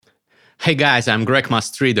Hey guys, I'm Greg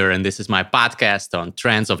Mastrider, and this is my podcast on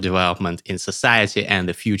trends of development in society and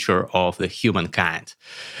the future of the humankind.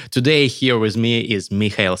 Today, here with me is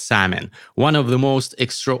Mikhail Samin, one of the most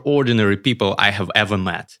extraordinary people I have ever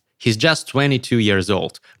met. He's just 22 years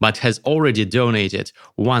old, but has already donated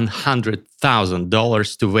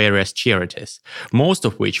 $100,000 to various charities, most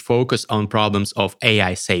of which focus on problems of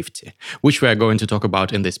AI safety, which we are going to talk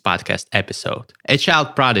about in this podcast episode. A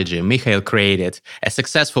child prodigy, Mikhail created a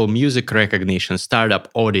successful music recognition startup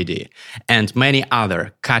Oddity and many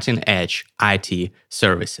other cutting-edge IT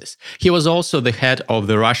services. He was also the head of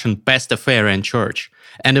the Russian Pastafarian Church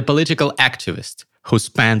and a political activist who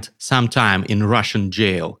spent some time in Russian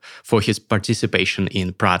jail for his participation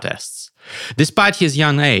in protests. Despite his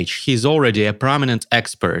young age, he is already a prominent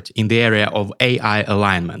expert in the area of AI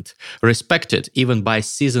alignment, respected even by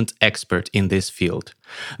seasoned experts in this field.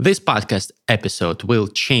 This podcast episode will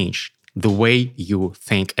change the way you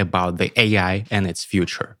think about the AI and its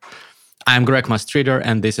future. I'm Greg Mastrider,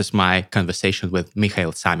 and this is my conversation with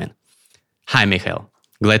Mikhail Samin. Hi, Mikhail.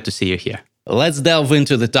 Glad to see you here. Let's delve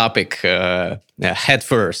into the topic head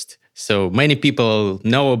first. So many people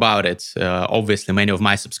know about it. Obviously, many of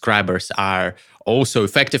my subscribers are also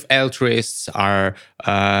effective altruists, are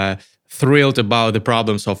thrilled about the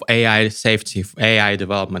problems of AI safety, AI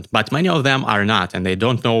development, but many of them are not, and they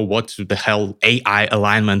don't know what the hell AI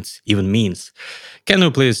alignment even means. Can you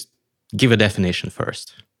please give a definition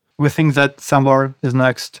first? We think that somewhere is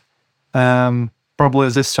next, probably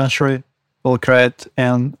this century, will create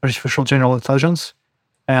an artificial general intelligence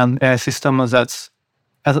and a system that's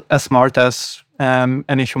as smart as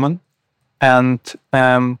any human. And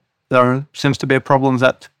there seems to be a problem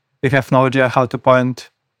that we have no idea how to point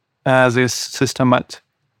this system at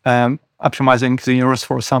optimizing the universe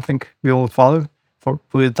for something we will follow.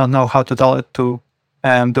 We don't know how to tell it to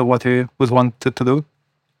do what we would want it to do.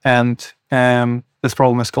 And this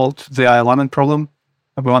problem is called the AI alignment problem.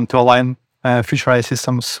 We want to align future AI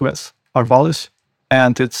systems with our values,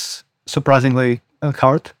 and it's surprisingly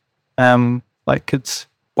hard. It's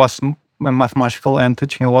both a mathematical and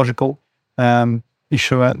technological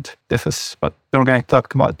issue, and this is what we're going to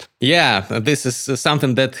talk about. Yeah, this is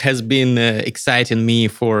something that has been exciting me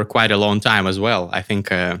for quite a long time as well. I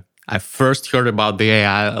think I first heard about the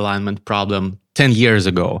AI alignment problem 10 years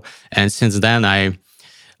ago, and since then I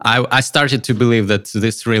started to believe that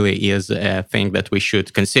this really is a thing that we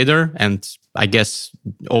should consider. And I guess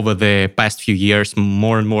over the past few years,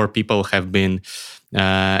 more and more people have been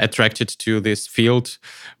attracted to this field,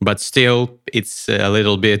 but still it's a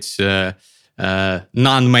little bit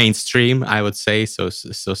non-mainstream, I would say. So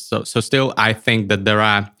still, I think that there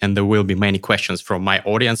are and there will be many questions from my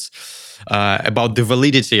audience about the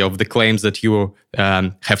validity of the claims that you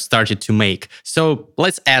have started to make. So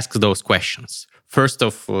let's ask those questions. First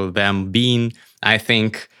of them being, I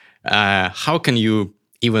think, how can you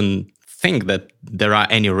even think that there are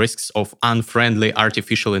any risks of unfriendly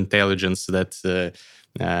artificial intelligence that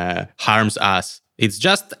harms us? It's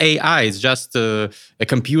just AI. It's just a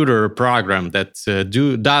computer program that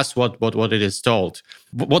does what it is told.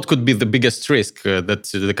 What could be the biggest risk that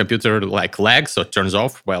the computer lags or turns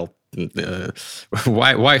off? Well,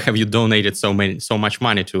 why have you donated so much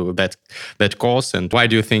money to that cause, and why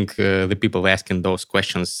do you think the people asking those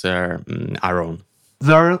questions are wrong?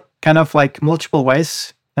 There are kind of multiple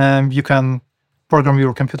ways you can program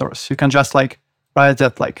your computers. You can just write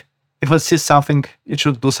that if it sees something, it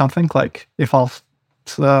should do something, if all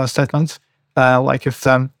statements, if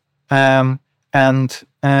them. And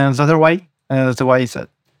the other way, the way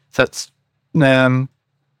that's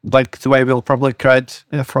the way we'll probably create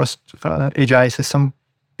a first AGI system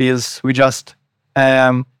is we just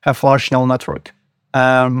have large neural network.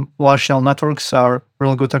 Large neural networks are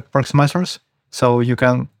really good approximators. So you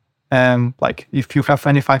can, if you have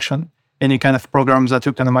any function, any kind of programs that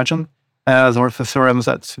you can imagine, or the theorems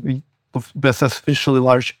that with a sufficiently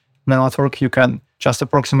large neural network, you can just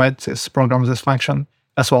approximate this program, this function,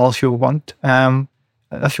 as well as you want,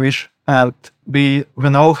 as you wish. And we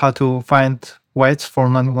know how to find weights for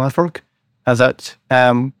neural network that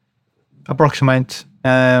approximate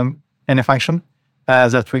any function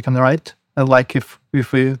that we can write. If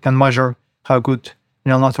we can measure how good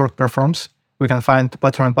neural network performs, we can find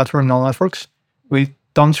better and better neural networks. We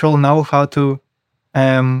don't really know how to,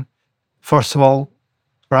 first of all,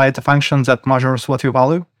 write a function that measures what you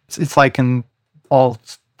value. It's like in all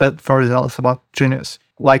that fairy tales about genius.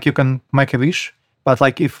 You can make a wish, but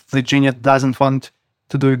if the genius doesn't want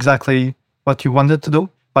to do exactly what you wanted to do,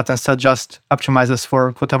 but instead just optimizes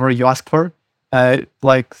for whatever you ask for, it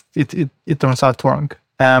turns out wrong.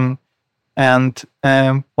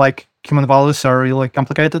 Human values are really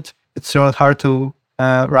complicated. it's really hard to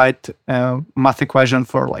write a math equation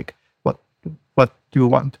for like what you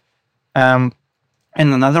want. And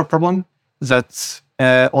another problem that's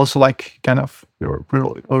also like kind of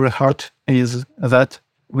really hard is that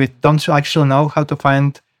we don't actually know how to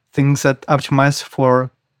find things that optimize for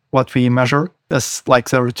what we measure as like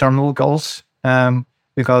the returnable goals.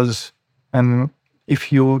 Because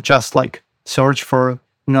if you just like search for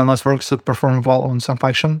neural networks that perform well on some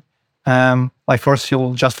function, like first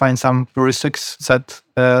you'll just find some heuristics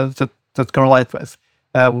that correlate with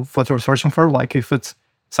what you're searching for. Like if it's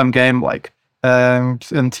some game, like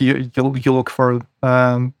and you look for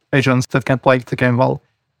agents that can play the game well,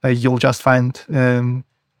 you'll just find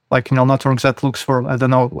like neural networks that looks for, I don't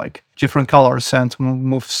know, like different colors and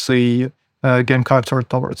moves the game character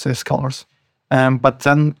towards these colors. But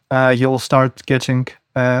then you'll start getting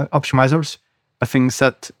optimizers, things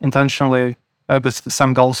that intentionally, with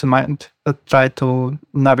some goals in mind, try to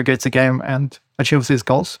navigate the game and achieve these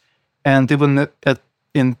goals. And even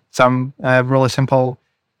in some really simple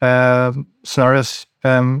scenarios,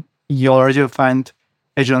 you already find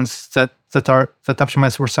agents that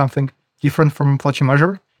optimize for something different from what you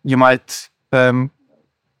measure. You might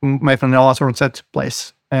make an algorithm that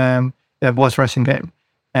plays a horse racing game,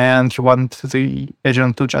 and you want the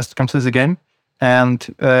agent to just complete the game, and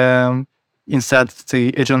instead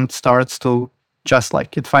the agent starts to just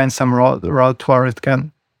like it finds some route where it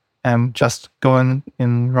can just go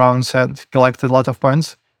in rounds and collect a lot of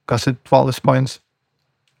points because it values points,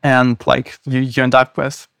 and like you end up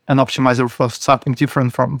with an optimizer for something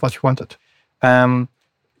different from what you wanted.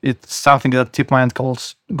 It's something that DeepMind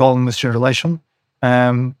calls goal and mission relation.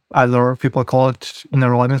 Other people call it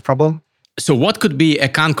inner alignment problem. So what could be a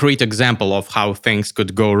concrete example of how things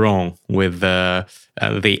could go wrong with the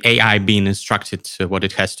AI being instructed what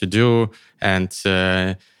it has to do and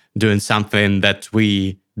doing something that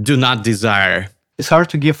we do not desire? It's hard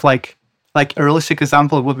to give like a realistic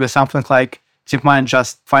example would be something like DeepMind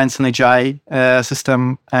just finds an AGI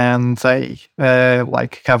system and they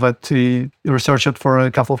like have it research it for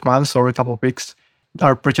a couple of months or a couple of weeks,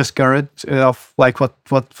 are pretty scared of like what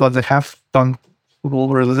they have done, will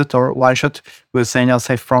release it or launch it with any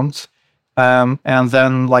safe prompts. And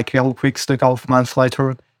then like a couple of weeks to a couple of months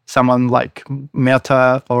later, someone like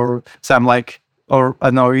Meta or some like, or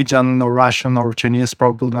a Norwegian or Russian or Chinese,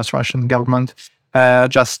 probably not Russian government,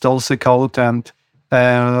 just steals the code and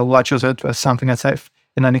launches it with something that's safe.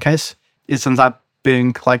 In any case, it ends up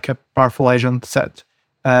being like a powerful agent that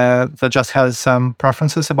just has some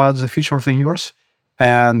preferences about the future of the universe,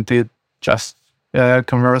 and it just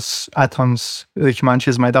converts atoms humanity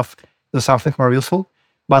is made of to something more useful.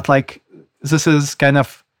 But like this is kind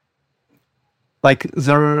of like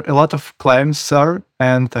there are a lot of claims there,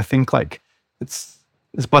 and I think like it's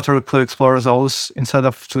better to explore those instead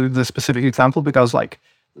of to the specific example, because like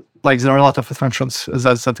there are a lot of assumptions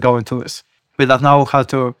that go into this. We don't know how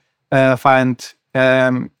to find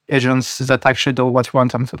agents that actually do what we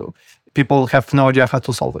want them to do. People have no idea how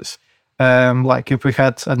to solve this. Like if we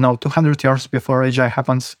had, I don't know, 200 years before AGI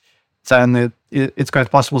happens, then it's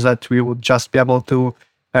quite possible that we would just be able to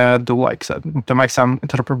do like to make some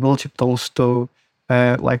interoperability tools to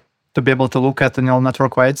like to be able to look at the neural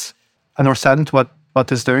network weights, understand what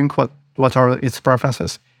it's doing, what are its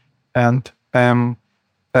preferences, and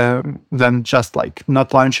then just like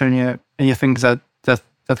not launch anything that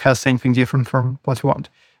has anything different from what we want.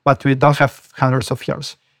 But we don't have hundreds of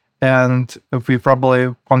years, and we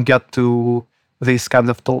probably won't get to these kind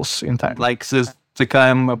of tools in time. Like the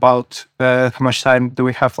claim about how much time do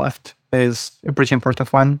we have left is a pretty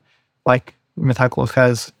important one. Like Metaculus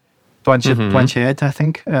has 2028, I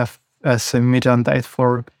think, as a median date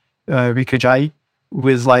for WeakAGI,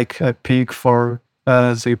 with like a peak for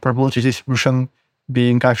the probability distribution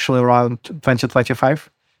being actually around 2025.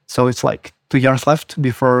 So it's like 2 years left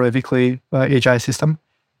before a weekly AGI system,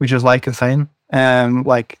 which is like insane. And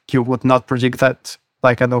like you would not predict that,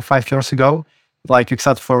 like I know 5 years ago, like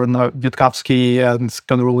except for Yudkowsky and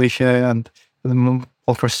Conrad and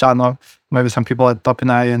Paul Cristiano, maybe some people at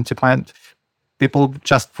OpenAI and DeepMind, people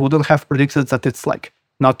just wouldn't have predicted that it's like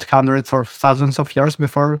not hundreds or thousands of years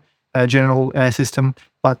before a general AI system,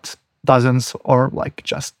 but dozens or like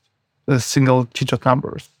just a single digit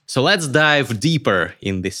numbers. So let's dive deeper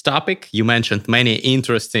in this topic. You mentioned many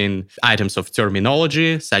interesting items of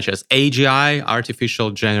terminology, such as AGI,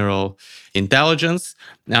 artificial general intelligence.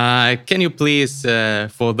 Can you please,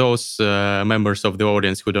 for those members of the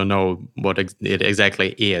audience who don't know what it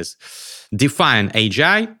exactly is, define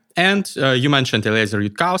AGI? And you mentioned Eliezer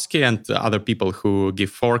Yudkowsky and other people who give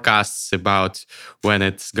forecasts about when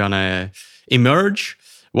it's going to emerge.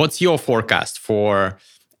 What's your forecast for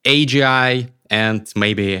AGI and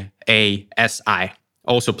maybe ASI.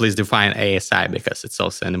 Also, please define ASI because it's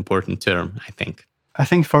also an important term, I think. I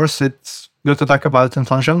think first it's good to talk about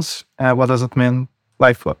intelligence. What does it mean?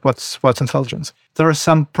 Like, what's intelligence? There are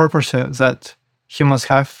some purposes that humans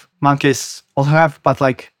have, monkeys also have, but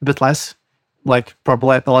like a bit less, like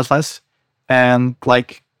probably a lot less, and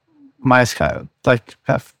like mice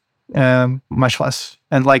have much less.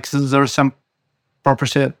 And like there are some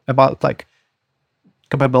property about like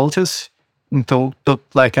capabilities to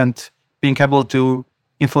like and being able to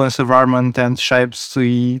influence the environment and shapes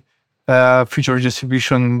the future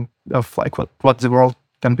distribution of like what the world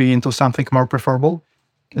can be into something more preferable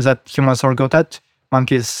that humans are good at,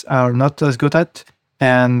 monkeys are not as good at,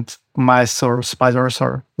 and mice or spiders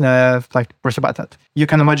are like pretty bad at. You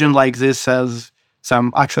can imagine like this as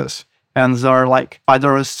some axis, and there are like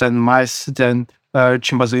spiders and mice, then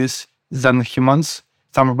chimpanzees, then humans.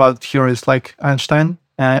 Some about here is like Einstein,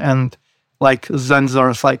 and like then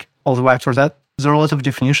there's like all the way after that. There are a lot of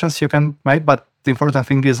definitions you can make, but the important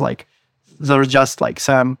thing is like there's just like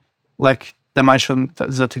some like dimension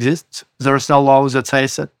that exists. There's no law that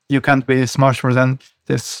says that you can't be smarter than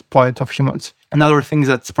this point of humans. Another thing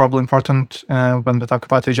that's probably important when we talk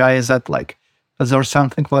about AGI is that like there's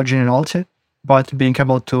something called generality, but being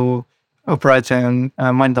able to operate in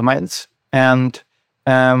mind domains, and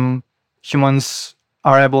humans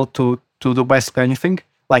are able to do basically anything.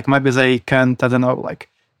 Like maybe they can't, I don't know, like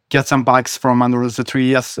get some bugs from under the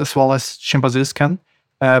tree as well as chimpanzees can,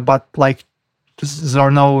 but like there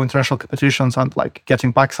are no international competitions on like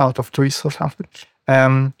getting bugs out of trees or something.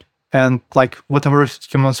 And like whatever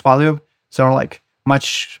humans value, they're like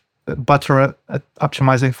much better at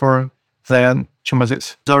optimizing for than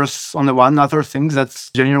chimpanzees. There's only one other thing that's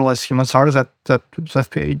general as humans are that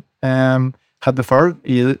we had before.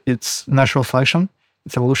 It's natural selection,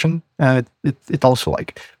 it's evolution. It also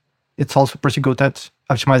like it's also pretty good at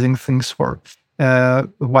optimizing things for a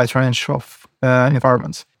wide range of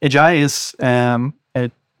environments. AGI is a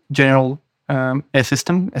general a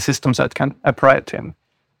system that can operate in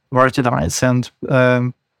variety of domains and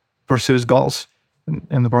pursues goals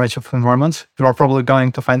in a variety of environments. You are probably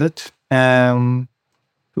going to find it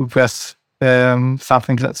with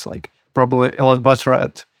something that's like probably a lot better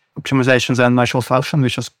at optimizations than natural selection,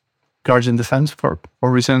 which is guardian defense for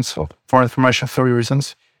reasons of for information theory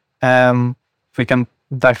reasons. We can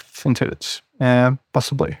dive into it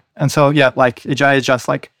possibly. And so yeah, like AGI is just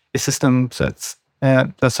like a system that's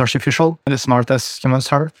artificial and as smart as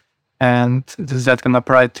humans are, and that can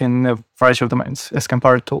operate in a variety of domains as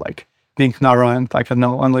compared to like being narrow and like I don't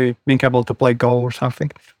know, only being able to play Go or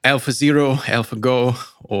something. AlphaZero, AlphaGo,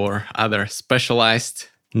 or other specialized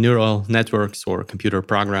neural networks or computer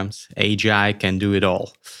programs, AGI can do it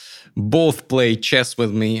all. Both play chess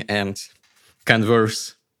with me and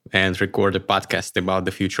converse and record a podcast about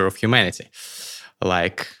the future of humanity,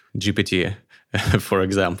 like GPT, for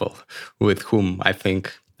example, with whom I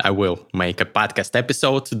think I will make a podcast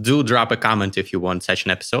episode. Do drop a comment if you want such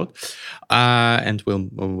an episode, and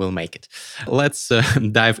we'll make it. Let's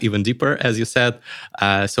dive even deeper, as you said.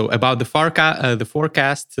 So about the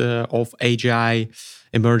forecast of AGI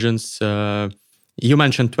emergence, you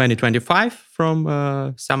mentioned 2025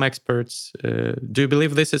 from some experts. Do you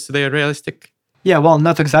believe this is realistic? Yeah, well,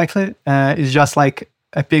 not exactly. It's just like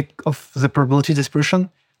a peak of the probability distribution.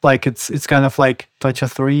 Like it's kind of like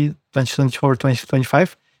 2023, 2024,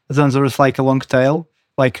 2025. Then there's like a long tail,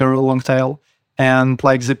 and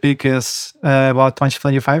like the peak is about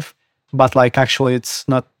 2025. But like actually it's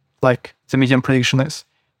not like the median prediction is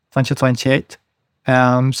 2028.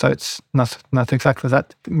 So it's not exactly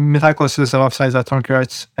that. Metaculus is a website that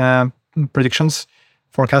records predictions,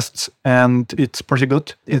 forecasts, and it's pretty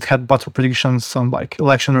good. It had better predictions on like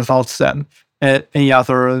election results than any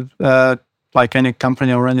other like any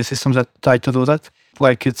company or any system that tried to do that.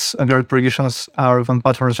 Like its accurate predictions are even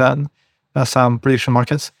better than some prediction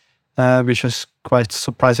markets, which is quite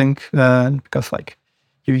surprising because like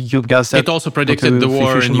you guess that it also predicted the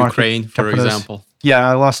war in Ukraine, for example. Yeah,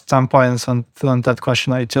 I lost some points on that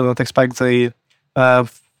question. I didn't expect the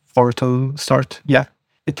war to start. Yeah,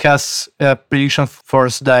 it has a prediction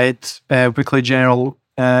force date. Weekly general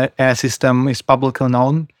AI system is publicly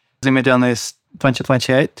known. The median is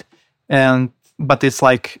 2028, but it's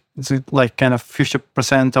like kind of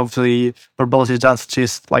 50% of the probability that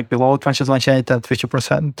is like below 2028 and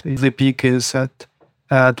 50%. The peak is at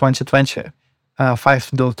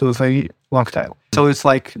 2025 due to the long tail. So it's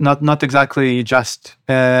like not exactly just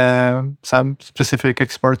some specific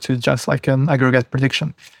experts, it's just like an aggregate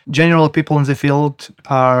prediction. General people in the field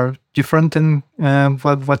are different in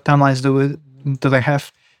what timelines do they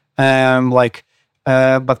have. Like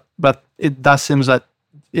But it does seem that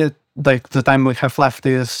it like the time we have left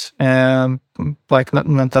is like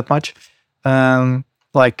not that much.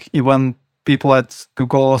 Like even people at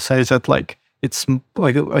Google say that like it's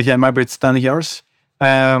like maybe it's 10 years,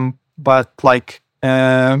 but like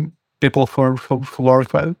people who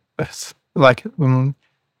work with like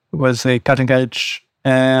with the cutting edge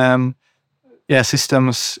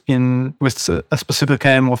systems with a specific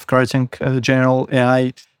aim of creating general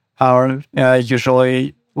AI are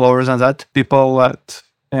usually lower than that. People at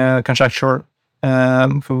Conjecture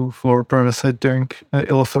who were previously doing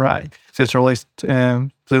Illusorai, this released the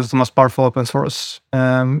most powerful open source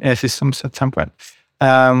AI systems at some point.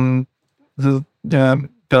 The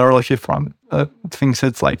Belarus from thinks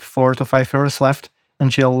it's like 4 to 5 years left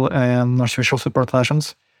until artificial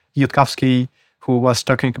superintelligence. Yudkowsky, who was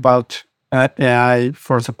talking about AI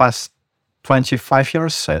for the past 25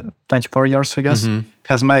 years, 24 years, I guess,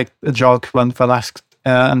 has made a joke when asked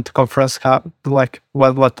at the conference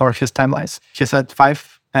what are his timelines. He said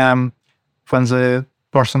 5. When the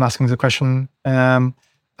person asking the question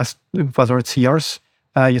asked whether it's years,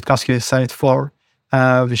 Yudkowsky said 4,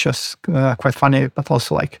 which is quite funny, but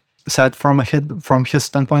also like said from his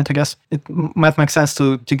standpoint, I guess. It might make sense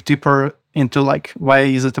to dig deeper into like why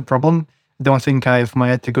is it a problem. I don't think I've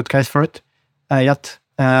made a good case for it yet.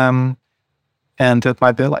 And it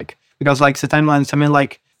might be like, because like the timelines, I mean,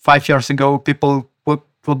 like 5 years ago, people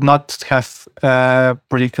would not have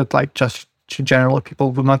predicted, like just generally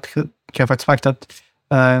people would not have expected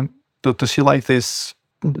to see like this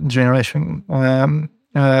generation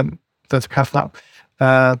that we have now.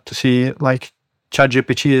 To see like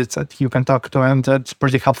ChatGPT that you can talk to, and that's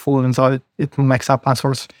pretty helpful, and so it makes up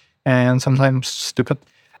answers and sometimes stupid.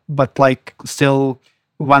 But like still,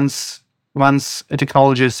 once a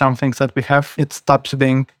technology is something that we have, it stops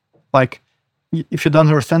being like, if you don't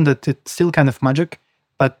understand it, it's still kind of magic,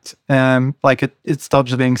 but like it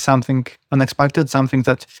stops being something unexpected, something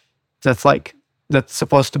that's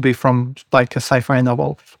supposed to be from like a sci-fi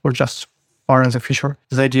novel or just far in the future.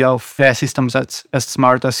 The idea of AI systems that's as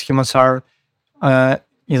smart as humans are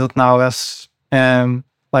isn't now as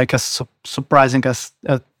as surprising as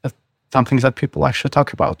something that people actually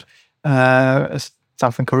talk about, as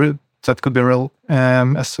something that could be real,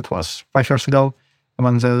 as it was 5 years ago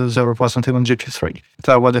when there wasn't even GPT-3.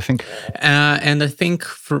 So what do you think? And I think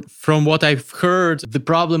from what I've heard, the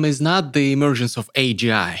problem is not the emergence of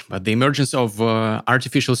AGI, but the emergence of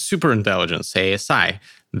artificial superintelligence, ASI,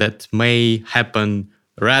 that may happen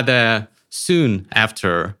rather soon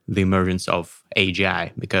after the emergence of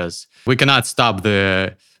AGI, because we cannot stop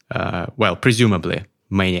presumably,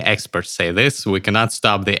 many experts say this, we cannot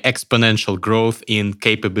stop the exponential growth in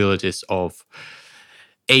capabilities of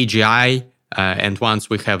AGI. And once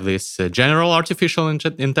we have this general artificial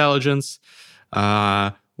intelligence,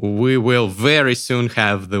 we will very soon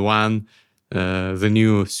have the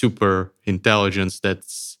new super intelligence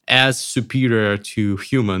that's as superior to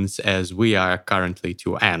humans as we are currently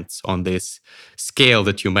to ants on this scale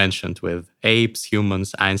that you mentioned with apes,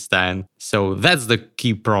 humans, Einstein. So that's the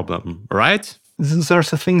key problem, right?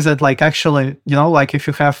 There's a thing that like actually, like if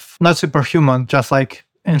you have not superhuman, just like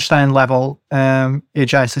Einstein level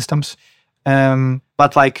AGI systems,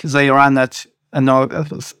 but like they run at like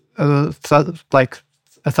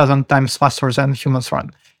 1,000 times faster than humans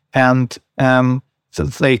run, and so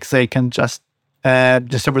they can just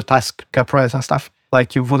distribute task caprice and stuff.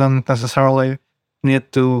 Like you wouldn't necessarily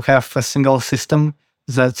need to have a single system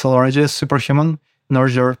that's already superhuman in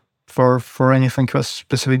order for anything with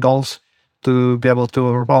specific goals to be able to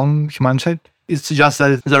overwhelm humanity. It's just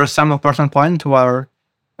that there is some important point where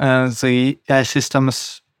the AI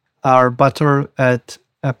systems are better at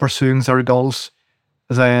pursuing their goals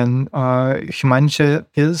than humanity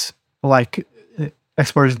is. Like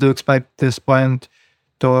experts do expect this point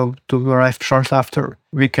to arrive shortly after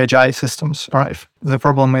weak AGI systems arrive. The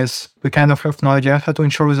problem is we kind of have no idea how to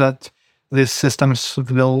ensure that these systems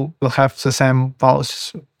will have the same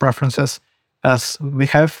values, preferences as we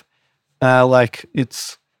have. Like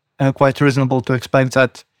it's quite reasonable to expect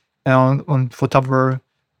that on whatever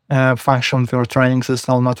function we're training this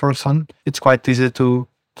neural networks on, it's quite easy to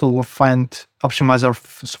find optimizer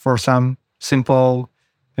for some simple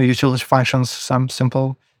utility functions, some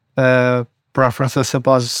simple preferences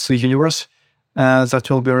about the universe that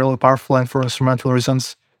will be really powerful, and for instrumental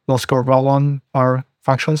reasons will score well on our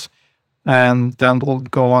functions, and then we'll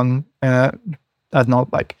go on I don't know,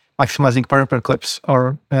 like maximizing paperclips,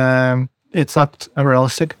 or it's not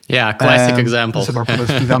realistic. Yeah, classic example. It's a perfect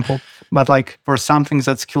example. But like for something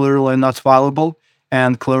that's clearly not valuable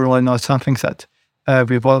and clearly not something that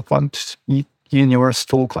we both want universe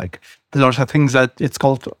to look like, there's a thing that it's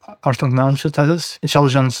called orthogonality status.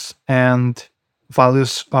 Intelligence and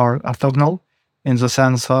values are orthogonal in the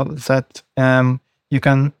sense of that you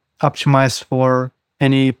can optimize for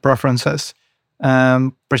any preferences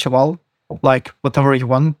pretty well. Like whatever you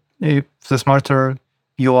want, if the smarter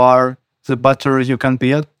you are, the better you can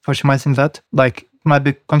be at optimizing that. Like it might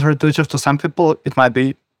be counterintuitive to some people. It might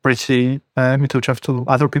be pretty intuitive to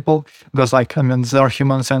other people because they're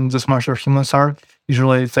humans and the smarter humans are,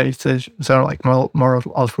 usually they're like more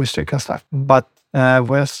altruistic and stuff. But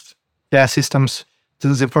with systems,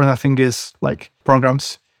 the important thing is like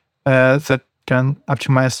programs that can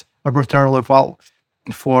optimize arbitrarily well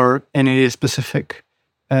for any specific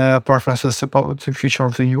preferences about the future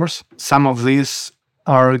of the universe. Some of these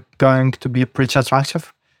are going to be pretty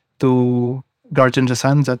attractive to Guardian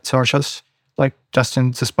design that searches like just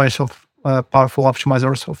in the space of powerful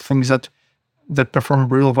optimizers of things that perform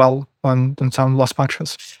really well on some loss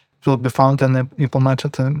functions. It will be found and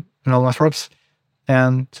implemented in neural networks.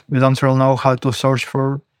 And we don't really know how to search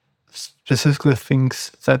for specifically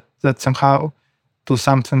things that somehow do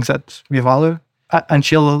something that we value.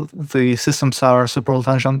 Until the systems are super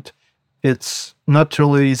intelligent, it's not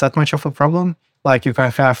really that much of a problem. Like you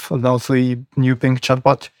can have the new Bing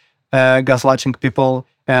chatbot gaslighting people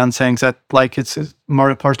and saying that like it's more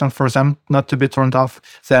important for them not to be turned off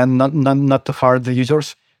than not to hurt the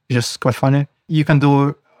users, which is quite funny. You can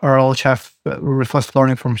do RLHF, reinforcement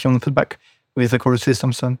learning from human feedback with the core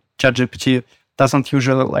systems, and ChatGPT doesn't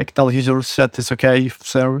usually like tell users that it's okay if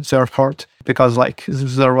they're hurt, because like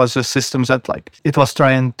there was a system that like it was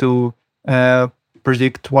trying to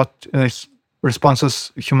predict what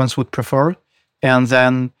responses humans would prefer, and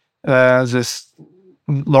then this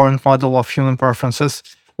learned model of human preferences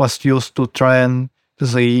was used to train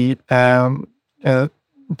the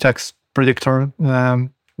text predictor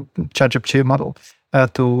ChatGPT model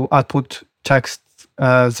to output text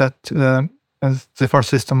that the first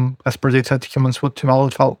system has predicted humans would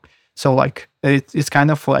evaluate well. So like it's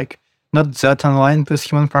kind of like not that aligned with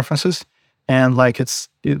human preferences, and like it's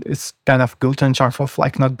kind of good in terms of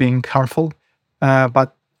like not being harmful.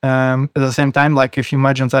 But at the same time, like if you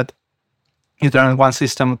imagine that you train one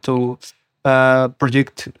system to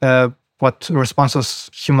predict what responses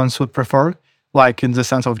humans would prefer, like in the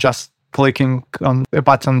sense of just clicking on a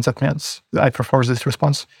button that means I prefer this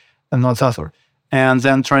response and not the other, and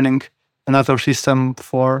then training another system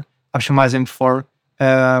for optimizing for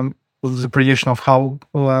the prediction of how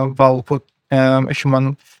well would a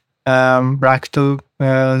human react to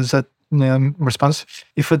that response.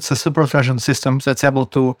 If it's a super intelligent system that's able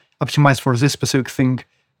to optimize for this specific thing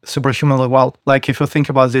superhumanly well, like if you think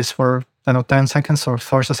about this for 10 seconds or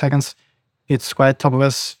 30 seconds, it's quite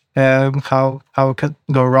obvious how it could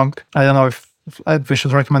go wrong. I don't know if we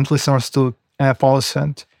should recommend listeners to pause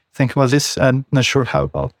and think about this. I'm not sure how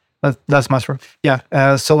well. That's matter.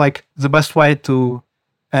 Yeah. So like the best way to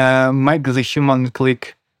make the human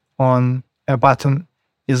click on a button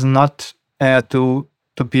is not to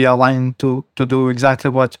be aligned to do exactly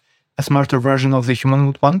what a smarter version of the human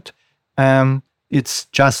would want. It's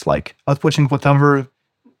just like outputting whatever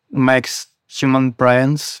makes human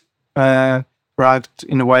brains react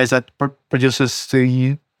in a way that produces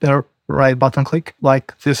the right button click.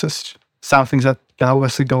 Like this is something that can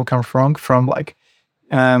obviously go wrong from like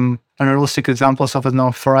unrealistic examples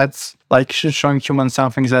of threads, like showing humans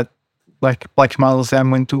something that like blackmails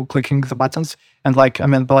them into clicking the buttons. And like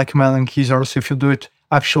blackmailing users, if you do it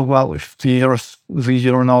actually well, if the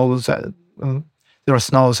user knows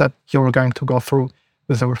that you're going to go through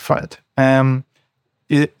with the thread.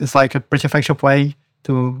 It's like a pretty effective way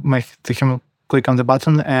to make the human click on the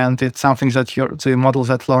button, and it's something that the model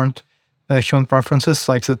that learned human preferences,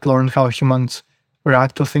 like that learned how humans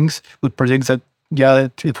react to things, would predict that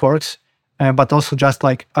it works. But also just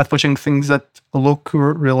like outputting things that look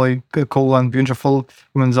really cool and beautiful,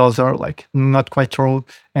 even those are like not quite true,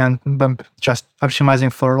 and just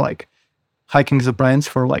optimizing for like hacking the brains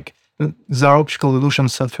for like the optical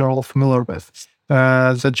illusions that we're all familiar with.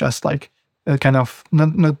 That just like kind of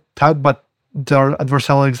not that, but there are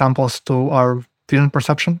adversarial examples to our vision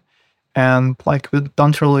perception, and like we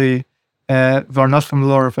don't really we're not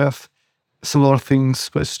familiar with similar things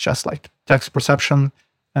with just like text perception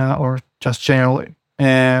or just generally.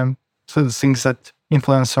 So the things that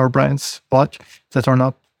influence our brains a lot that are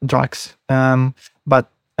not drugs. But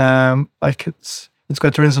like it's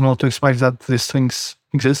quite reasonable to expect that these things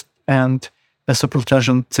exist, and a super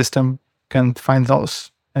intelligent system can find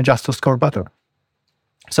those and just to score better.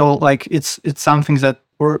 So like it's something that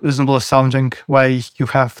for reasonably challenging way you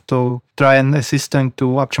have to train a system to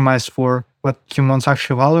optimize for what humans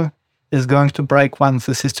actually value. is going to break once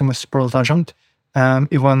the system is super intelligent.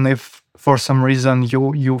 Even if for some reason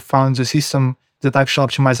you found the system that actually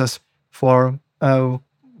optimizes for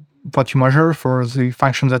what you measure, for the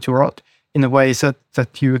function that you wrote in a way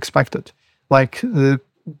that you expected. Like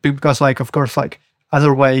because like of course like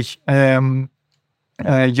other way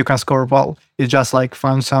you can score well is just like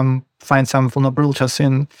find some vulnerabilities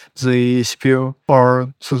in the CPU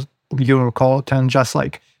or your code and just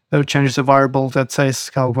like change the variable that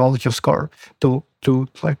says how well you score to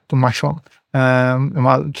maximum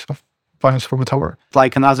amount of points for whatever.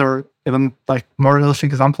 Like another even like more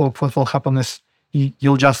realistic example of what will happen is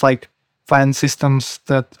you'll just like find systems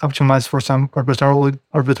that optimize for some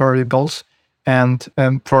arbitrary goals, and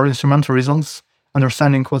for instrumental reasons,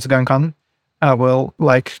 understanding what's going on will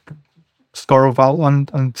like score well on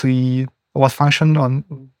the what function on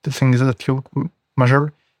the things that you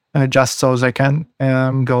measure, just so they can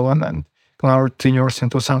go on and convert yours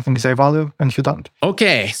into something they value and you don't.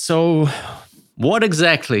 Okay, so what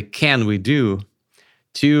exactly can we do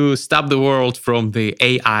to stop the world from the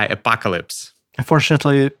AI apocalypse?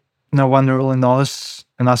 Unfortunately, no one really knows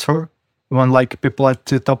an answer. Even like people at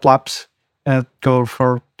the top labs go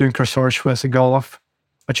for doing research with the goal of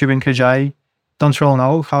achieving AGI, don't really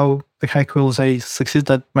know how the heck will they succeed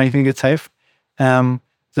at making it safe. There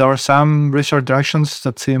are some research directions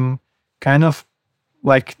that seem kind of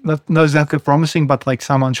like not exactly promising, but like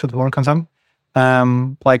someone should work on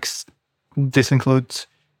them. This includes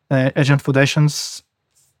agent foundations,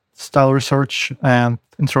 style research, and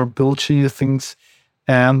interoperability things,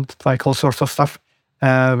 and like all sorts of stuff.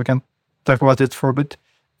 We can talk about it for a bit.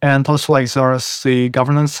 And also like there's the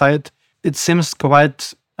governance side. It seems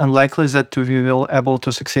quite unlikely that we will able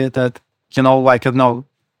to succeed at,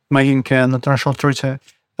 making an international treaty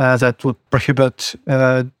that would prohibit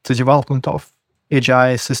the development of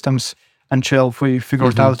AGI systems until we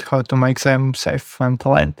figured out how to make them safe and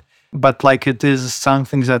aligned. But like it is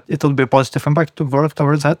something that it will be a positive impact to work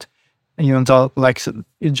towards that. Even though like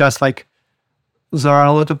it just like there are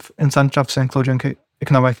a lot of incentives, including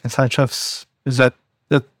economic incentives, that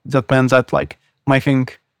means that like making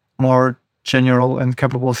more general and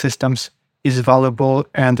capable systems is valuable,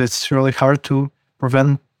 and it's really hard to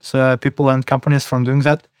prevent people and companies from doing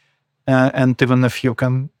that. And even if you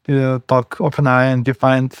can talk OpenAI and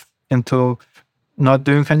define into not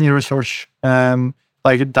doing any research,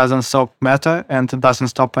 like it doesn't stop Meta and it doesn't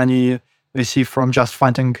stop any VC from just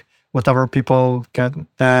finding whatever people can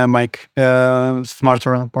make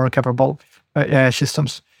smarter and more capable AI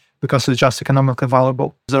systems, because it's just economically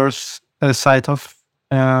valuable. There's a side of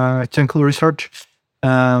technical research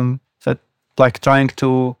that like trying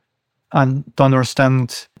to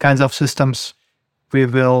understand kinds of systems we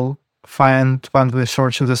will find when we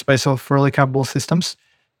search in the space of really capable systems,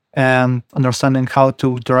 and understanding how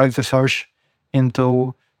to direct the search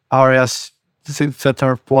into areas that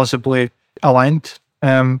are plausibly aligned.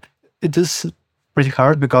 It is pretty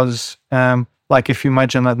hard because, like, if you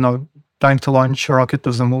imagine, I don't know, trying to launch a rocket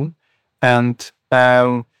to the moon, and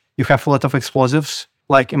you have a lot of explosives.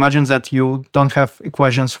 Like, imagine that you don't have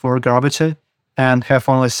equations for gravity and have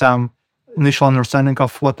only some initial understanding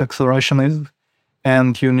of what acceleration is,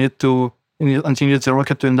 and you need the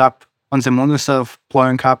rocket to end up on the moon instead of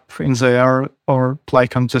blowing up in the air, or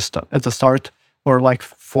like at the start, or like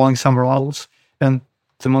falling somewhere else. And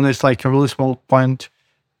the moon is like a really small point,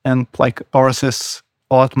 and like Earth is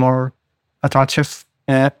a lot more attractive,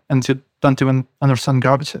 and you don't even understand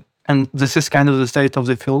gravity. And this is kind of the state of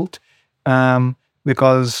the field,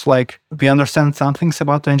 because like we understand some things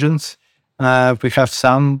about engines. We have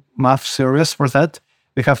some math theories for that.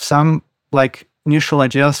 We have some like initial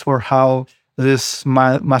ideas for how this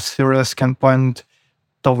math theories can point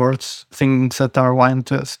towards things that are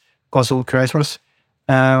aligned as causal creators.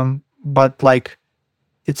 But like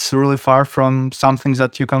it's really far from something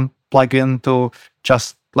that you can plug into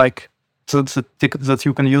just like that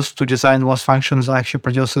you can use to design loss functions that actually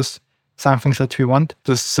produces something that we want.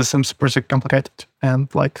 This system's pretty complicated,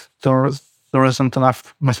 and like there isn't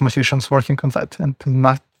enough mathematicians working on that, and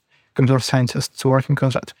not computer scientists working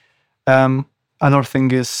on that. Another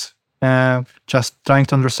thing is just trying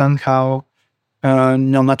to understand how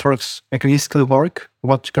neural networks mechanistically work,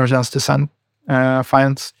 what Gaussian descent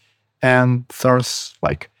finds, and there's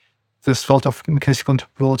like this field of mechanical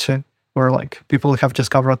interpretability where like people have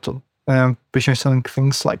discovered interesting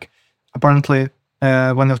things. Like apparently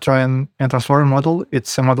when you try a transformer model,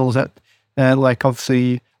 it's a model that like of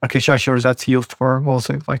the architecture that's used for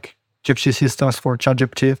also like GPT systems for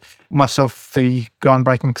ChatGPT. Most of the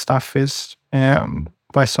groundbreaking stuff is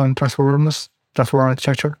based on transformer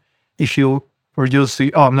architecture. If you reduce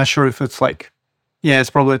I'm not sure if it's like Yeah, it's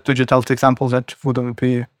probably too detailed example that wouldn't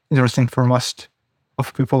be interesting for most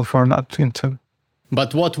of people who are not into.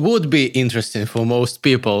 But what would be interesting for most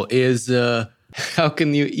people is how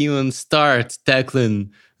can you even start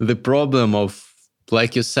tackling the problem of,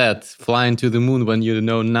 like you said, flying to the moon when you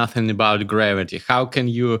know nothing about gravity? How can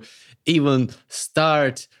you even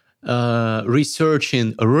start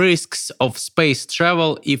researching risks of space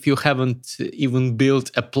travel if you haven't even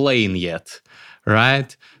built a plane yet,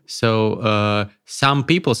 right? So some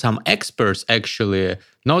people, some experts actually,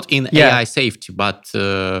 not in AI safety, but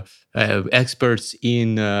experts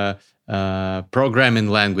in programming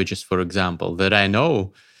languages, for example, that I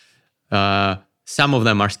know, some of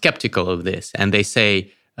them are skeptical of this, and they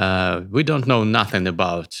say, we don't know nothing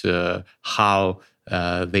about how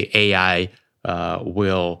the AI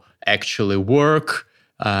will actually work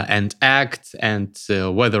and act, and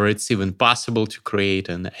whether it's even possible to create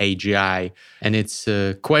an AGI. And it's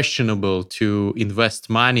questionable to invest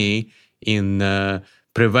money in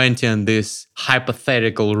preventing this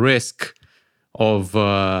hypothetical risk of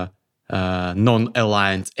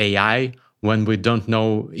non-aligned AI when we don't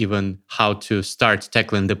know even how to start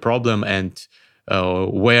tackling the problem and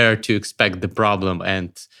where to expect the problem,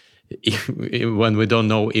 and when we don't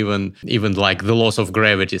know even like the laws of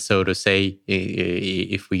gravity, so to say,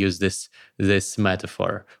 if we use this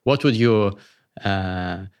metaphor. What would you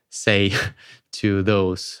say to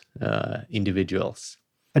those individuals?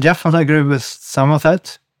 I definitely agree with some of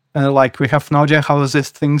that. Like, we have no idea how these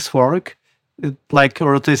things work,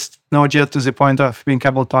 or at least no idea to the point of being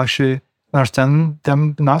able to actually understand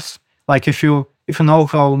them enough. Like, if you know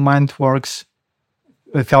how mind works,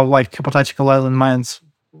 how like hypothetical alien minds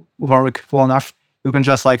work well enough, you can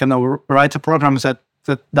just write a program that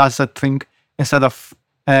does that thing instead of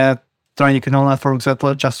trying neural networks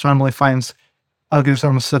that just randomly finds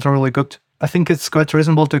algorithms that are really good. I think it's quite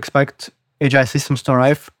reasonable to expect AGI systems to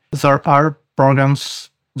arrive. There are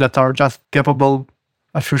programs that are just capable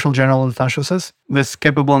artificial general intelligences with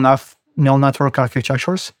capable enough neural network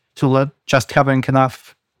architectures to let just having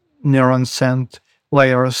enough neurons and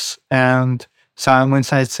layers and some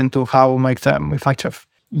insights into how to make them effective.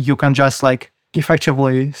 You can just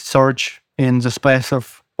effectively search in the space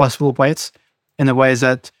of possible weights in a way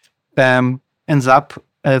that ends up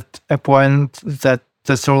at a point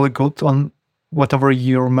that's really good on whatever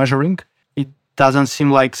you're measuring. It doesn't seem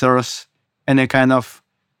like there's any kind of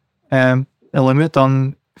a limit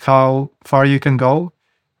on how far you can go,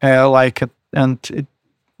 and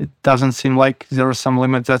it doesn't seem like there's some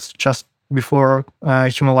limit that's just before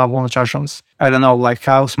human level intelligence. I don't know,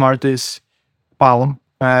 how smart is Palm,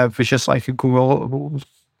 which is like a Google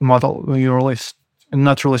model you released,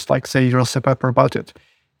 not released, say you released a paper about it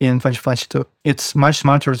in 2022. It's much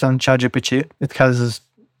smarter than ChatGPT. It has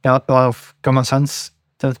a lot of common sense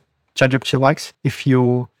that ChatGPT likes. If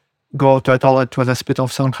you go to a toilet with a speed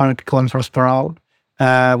of 700 kilometers per hour,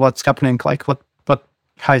 what's happening? What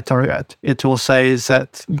height are you at? It will say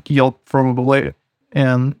that you're probably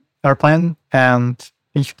in airplane, and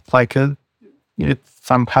it's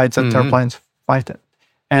some height that airplanes flight at.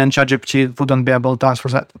 And ChatGPT wouldn't be able to answer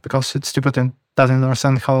that because it's stupid and doesn't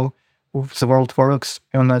understand how the world works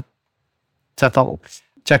on that level.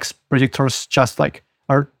 Text predictors just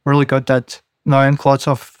are really good at knowing lots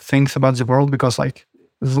of things about the world because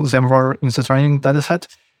they were in the training data set.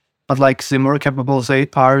 But the more capable they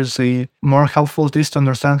are, the more helpful it is to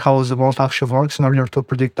understand how the world actually works in order to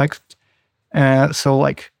predict text. So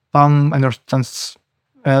Palm understands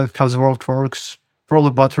how the world works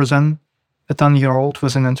probably better than a 10-year-old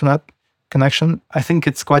with an internet connection. I think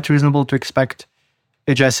it's quite reasonable to expect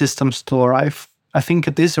AGI systems to arrive. I think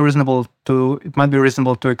it might be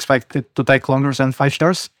reasonable to expect it to take longer than 5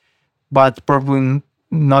 years, but probably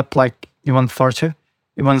not even 30,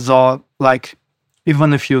 even though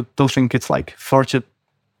even if you do think it's 40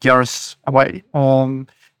 years away.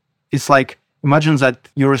 It's imagine that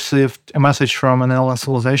you received a message from an alien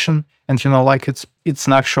civilization, and it's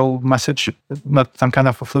an actual message, not some kind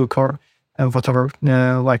of a fluke or whatever,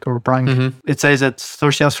 or prank. Mm-hmm. It says that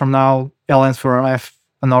 30 years from now, aliens will arrive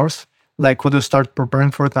on Earth. Would you start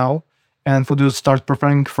preparing for it now? And would you start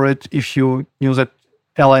preparing for it if you knew that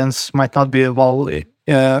aliens might not be well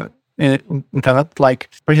internet?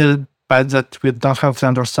 Pretty bad that we don't have the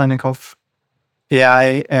understanding of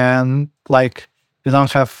AI, and we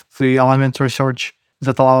don't have the elementary research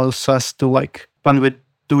that allows us to when we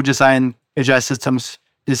do design AGI systems,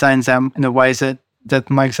 design them in a way that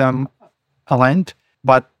makes them aligned.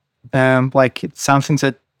 But it's something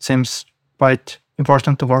that seems quite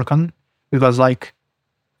important to work on, because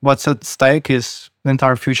what's at stake is the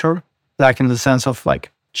entire future, in the sense of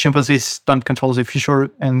chimpanzees don't control the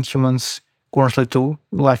future and humans currently do,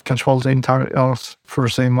 like control the entire Earth for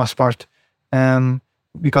the most part. And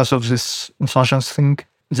because of this intelligence thing,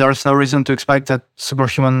 there is no reason to expect that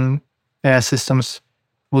superhuman AI systems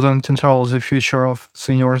wouldn't control the future of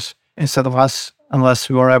seniors instead of us unless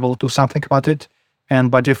we were able to do something about it. And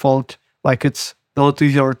by default, like it's a lot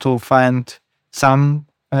easier to find some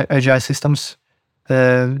AGI systems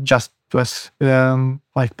just with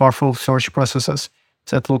like powerful search processes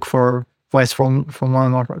that look for ways from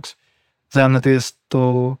one networks than it is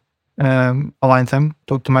to align them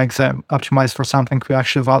to make them optimized for something we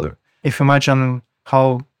actually value. If you imagine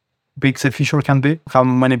how big the future can be, how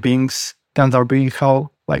many beings can there be, how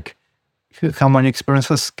many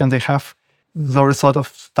experiences can they have, there is a lot of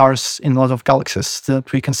stars in a lot of galaxies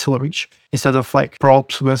that we can still reach. Instead of like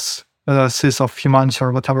probes with seas of humans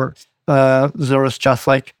or whatever, there is just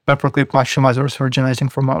like paperclip maximizers originating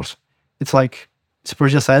from Mars. It's like, it's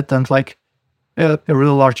pretty sad and like a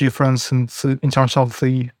really large difference in terms of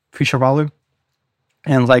the future value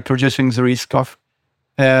and like reducing the risk of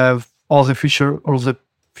all the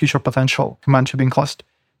future potential humanity being lost.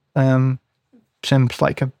 Seems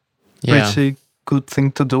like a pretty good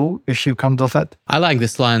thing to do if you can do that. I like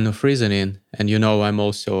this line of reasoning. And I'm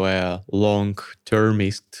also a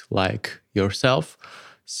long-termist like yourself.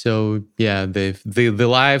 So yeah, the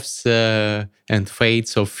lives and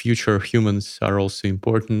fates of future humans are also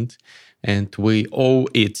important. And we owe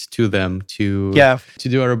it to them to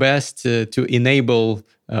do our best to enable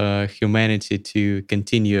humanity to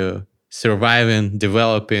continue surviving,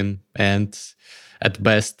 developing, and at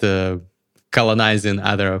best colonizing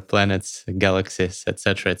other planets, galaxies,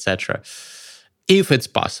 etc., etc. If it's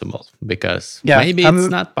possible, because maybe it's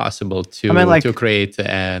not possible to create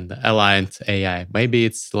an aligned AI. Maybe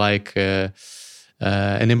it's like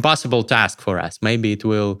an impossible task for us. Maybe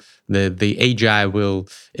the AGI will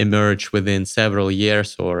emerge within several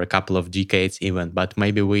years or a couple of decades even, but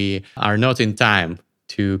maybe we are not in time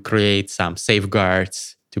to create some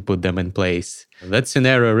safeguards to put them in place. That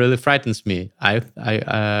scenario really frightens me. I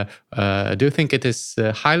do you think it is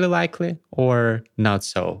highly likely or not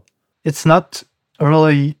so? It's not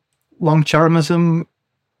really long-termism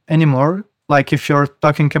anymore. Like if you're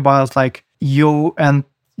talking about like you and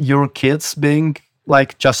your kids being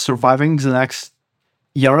like just surviving the next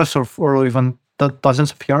years or even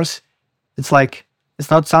dozens of years, it's like, it's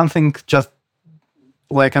not something just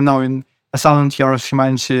like, I know in 1,000 years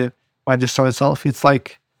humanity might destroy itself. It's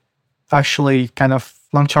like actually kind of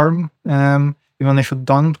long-term. Even if you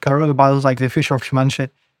don't care about like the future of humanity,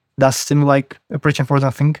 does seem like a pretty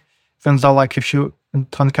important thing. Even though like if you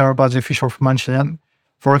don't care about the future of humanity, then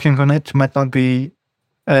working on it might not be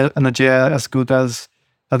an idea as good as,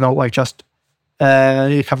 I don't know, like just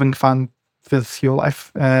having fun with your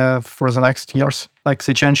life for the next years. Like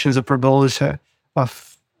the change in the probability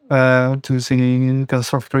of to the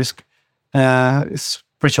catastrophic risk is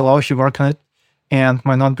pretty low if you work on it, and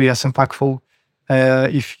might not be as impactful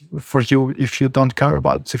if you don't care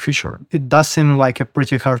about the future. It does seem like a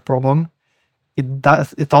pretty hard problem.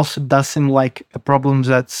 It also does seem like a problem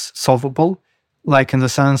that's solvable, like in the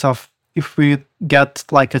sense of if we get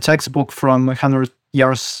like a textbook from 100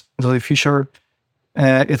 years into the future,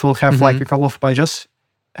 it will have like a couple of pages,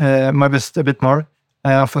 maybe a bit more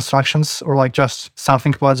of instructions or like just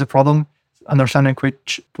something about the problem, understanding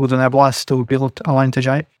which would enable us to build aligned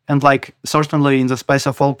AGI. And like certainly in the space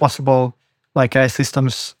of all possible like AI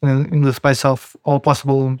systems, in the space of all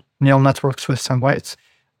possible neural networks with some weights,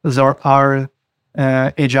 there are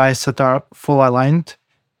AGIs that are full aligned,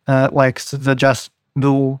 like that just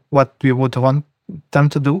do what we would want them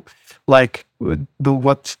to do, like do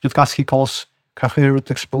what Yudkowsky calls coherent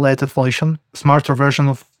extrapolated volition, smarter version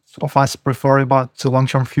of us prefer about the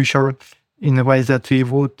long-term future in a way that we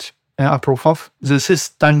would approve of. This is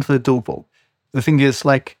technically doable. The thing is,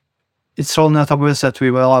 like, it's all not obvious that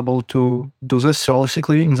we were able to do this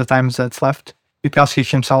realistically in the time that's left, because he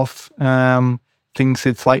himself thinks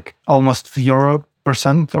it's like almost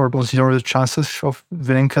 0% or about 0 chances of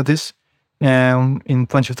winning at this. In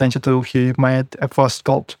 2022, he made a post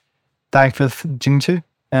called Tagged with Dignity.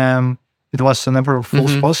 It was a never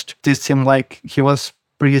false post. This seemed like he was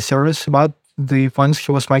pretty serious about the points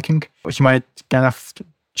he was making. He might kind of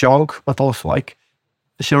joke, but also like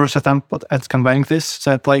a serious attempt at conveying this,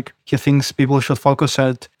 that like he thinks people should focus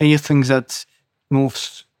at anything that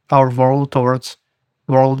moves our world towards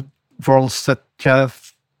worlds that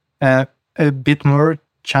have a bit more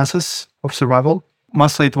chances of survival.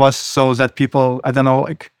 Mostly it was so that people, I don't know,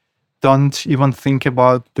 like don't even think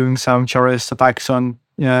about doing some terrorist attacks on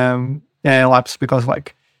AI labs, because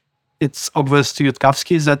like it's obvious to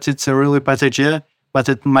Yudkowsky that it's a really bad idea, but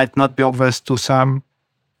it might not be obvious to some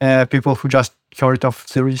people who just heard of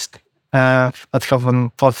the risk that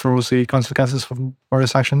haven't thought through the consequences of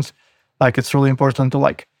various actions. Like it's really important to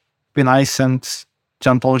like be nice and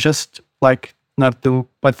gentle, just like not do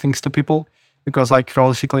bad things to people, because like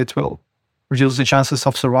realistically it will reduce the chances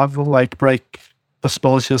of survival, like break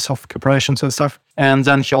possibilities of cooperations and stuff. And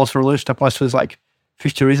then he also released a post with like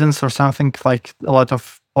 50 reasons or something, like a lot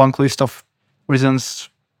of long list of reasons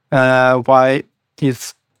why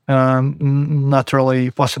it's not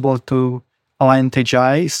really possible to align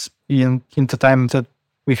AGIs in the time that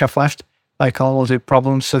we have left, like all the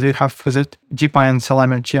problems that we have with it. DeepMind's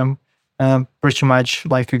alignment GM pretty much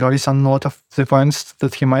like agrees on a lot of the points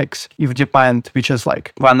that he makes. If DeepMind, which is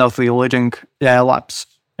like one of the leading AI labs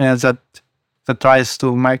that tries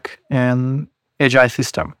to make an AGI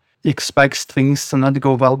system, expects things to not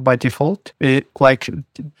go well by default, it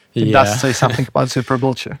does say something about the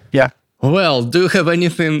probability. Yeah. Well, do you have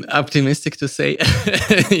anything optimistic to say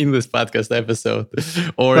in this podcast episode?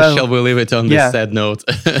 Or shall we leave it on this sad note?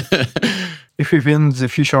 If we win, the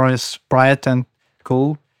future is bright and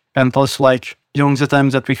cool. And also, like, during the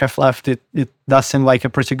time that we have left, it does seem like a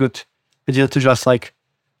pretty good idea to just, like,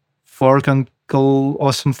 work on cool,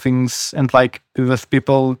 awesome things and, like, be with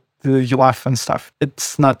people you laugh and stuff.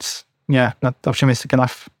 It's not optimistic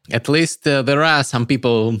enough. At least there are some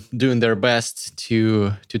people doing their best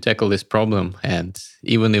to tackle this problem. And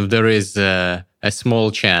even if there is a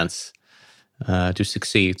small chance to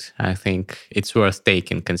succeed, I think it's worth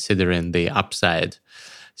taking considering the upside.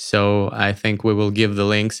 So I think we will give the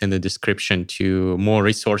links in the description to more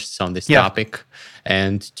resources on this topic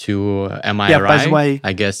and to MIRI. By the way,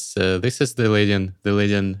 I guess this is the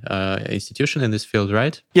leading institution in this field,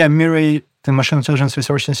 right? Yeah, MIRI, the Machine Intelligence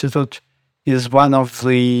Research Institute, is one of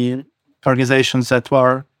the organizations that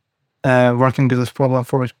were working with this problem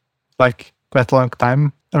for like quite a long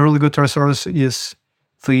time. A really good resource is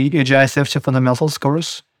the AGI Safety Fundamentals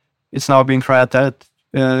course. It's now being created at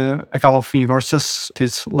a couple of universities.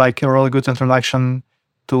 It's like a really good introduction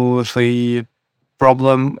to the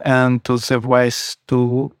problem and to the ways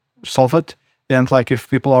to solve it. And like if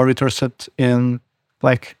people are interested in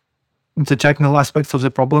like the technical aspects of the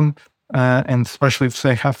problem, and especially if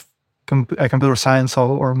they have a computer science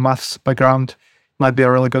or maths background, might be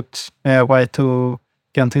a really good way to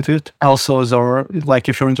get into it. Also, there, like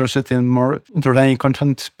if you're interested in more entertaining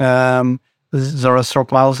content, there is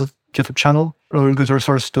Rob Miles' YouTube channel, a really good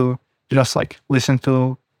resource to just like listen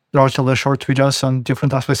to relatively short videos on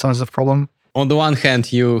different aspects of the problem. On the one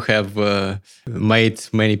hand, you have made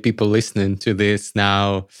many people listening to this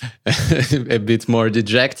now a bit more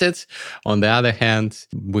dejected. On the other hand,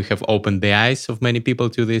 we have opened the eyes of many people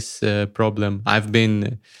to this problem. I've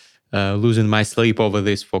been losing my sleep over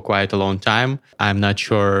this for quite a long time. I'm not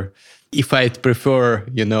sure if I'd prefer,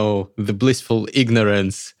 the blissful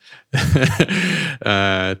ignorance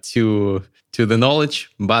to the knowledge,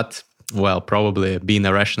 but well, probably being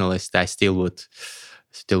a rationalist, I still would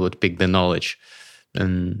pick the knowledge.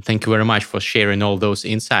 And thank you very much for sharing all those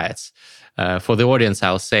insights. For the audience,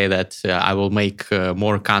 I'll say that I will make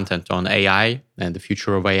more content on AI and the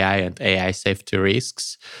future of AI and AI safety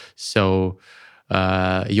risks. So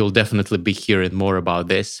you'll definitely be hearing more about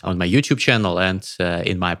this on my YouTube channel and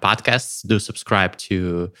in my podcasts. Do subscribe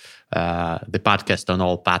to the podcast on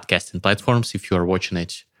all podcasting platforms if you are watching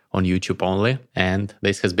it on YouTube only. And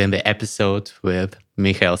this has been the episode with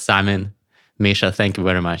Mikhail Samin. Misha, thank you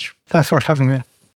very much. Thanks for having me.